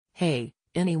Hey,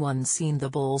 anyone seen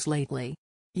the Bulls lately?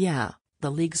 Yeah,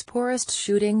 the league's poorest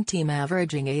shooting team,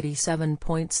 averaging 87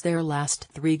 points their last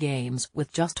 3 games,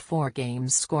 with just 4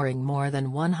 games scoring more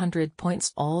than 100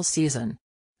 points all season.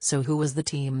 So who was the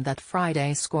team that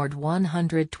Friday scored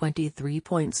 123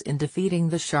 points in defeating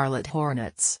the Charlotte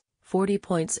Hornets, 40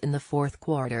 points in the fourth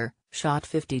quarter, shot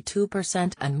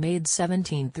 52% and made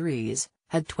 17 threes,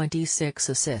 had 26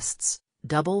 assists,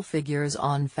 double figures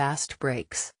on fast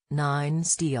breaks, 9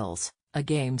 steals, a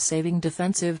game-saving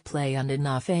defensive play and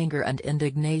enough anger and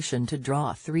indignation to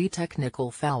draw 3 technical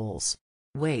fouls?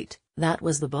 Wait, that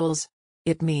was the Bulls?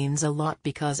 It means a lot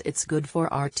because it's good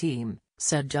for our team,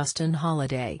 said Justin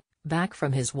Holiday, back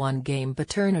from his 1-game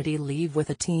paternity leave with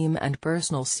a team and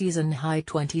personal season-high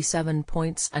 27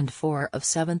 points and 4 of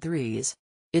 7 threes.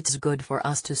 It's good for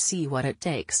us to see what it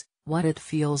takes, what it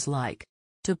feels like,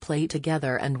 to play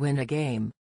together and win a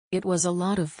game. It was a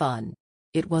lot of fun.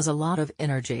 It was a lot of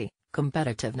energy,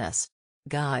 competitiveness.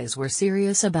 Guys were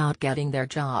serious about getting their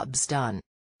jobs done.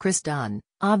 Chris Dunn,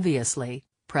 obviously,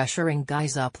 pressuring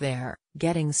guys up there,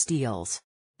 getting steals.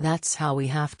 That's how we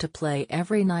have to play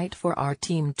every night for our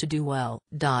team to do well.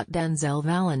 Denzel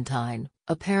Valentine,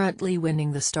 apparently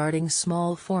winning the starting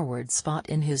small forward spot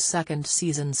in his second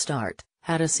season start,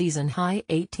 had a season-high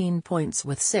 18 points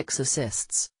with 6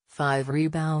 assists, 5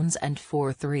 rebounds and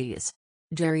 4 threes.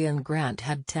 Jerian Grant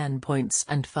had 10 points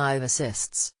and 5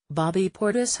 assists. Bobby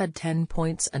Portis had 10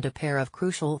 points and a pair of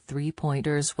crucial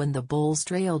three-pointers when the Bulls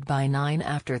trailed by 9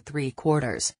 after 3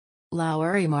 quarters.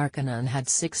 Lauri Markkanen had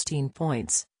 16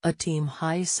 points, a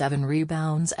team-high 7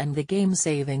 rebounds and the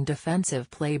game-saving defensive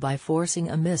play by forcing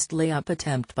a missed layup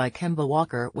attempt by Kemba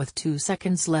Walker with 2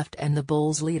 seconds left and the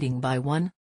Bulls leading by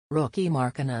 1. Rookie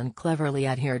Markkanen cleverly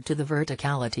adhered to the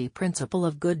verticality principle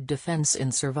of good defense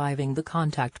in surviving the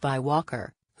contact by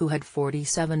Walker, who had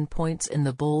 47 points in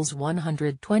the Bulls'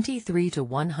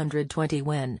 123-120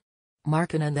 win.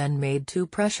 Markkanen then made 2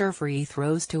 pressure free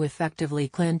throws to effectively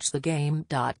clinch the game.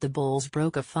 The Bulls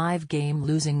broke a 5-game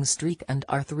losing streak and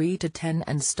are 3-10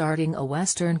 and starting a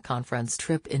Western Conference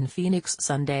trip in Phoenix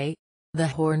Sunday. The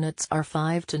Hornets are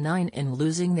 5-9 in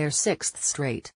losing their 6th straight.